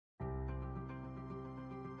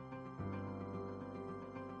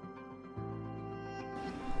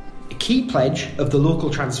key pledge of the Local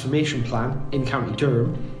Transformation Plan in County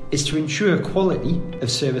Durham is to ensure quality of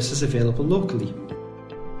services available locally.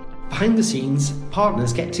 Behind the scenes,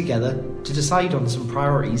 partners get together to decide on some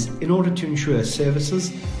priorities in order to ensure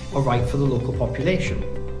services are right for the local population.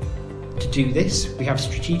 To do this, we have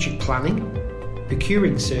strategic planning,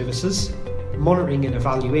 procuring services, monitoring and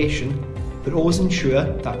evaluation, but always ensure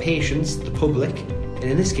that patients, the public, and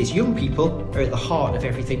in this case young people, are at the heart of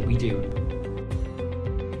everything we do.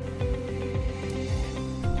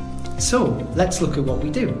 So, let's look at what we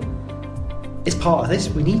do. As part of this,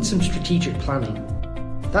 we need some strategic planning.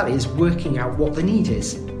 That is, working out what the need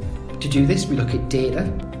is. To do this, we look at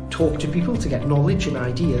data, talk to people to get knowledge and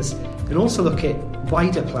ideas, and also look at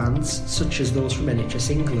wider plans such as those from NHS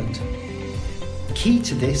England. Key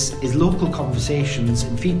to this is local conversations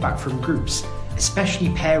and feedback from groups, especially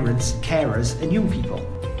parents, carers and young people.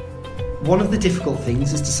 One of the difficult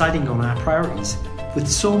things is deciding on our priorities. With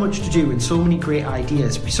so much to do and so many great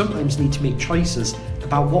ideas, we sometimes need to make choices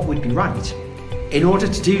about what would be right. In order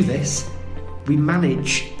to do this, we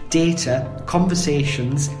manage data,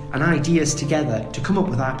 conversations and ideas together to come up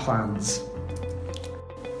with our plans.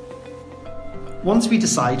 Once we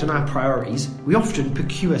decide on our priorities, we often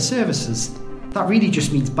procure services. That really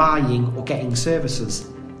just means buying or getting services.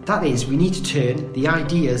 That is, we need to turn the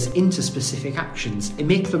ideas into specific actions and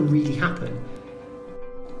make them really happen.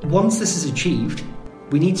 Once this is achieved,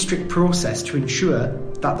 we need strict process to ensure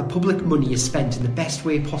that the public money is spent in the best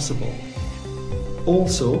way possible.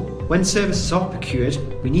 Also, when services are procured,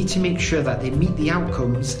 we need to make sure that they meet the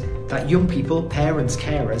outcomes that young people, parents,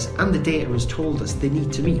 carers and the data has told us they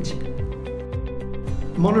need to meet.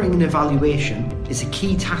 Monitoring and evaluation is a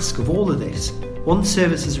key task of all of this. Once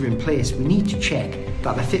services are in place, we need to check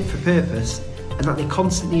that they're fit for purpose and that they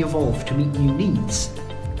constantly evolve to meet new needs.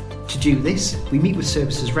 To do this, we meet with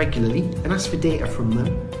services regularly and ask for data from them,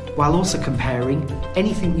 while also comparing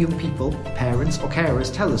anything young people, parents or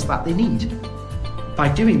carers tell us that they need. By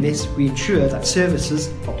doing this, we ensure that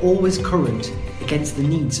services are always current against the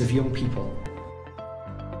needs of young people.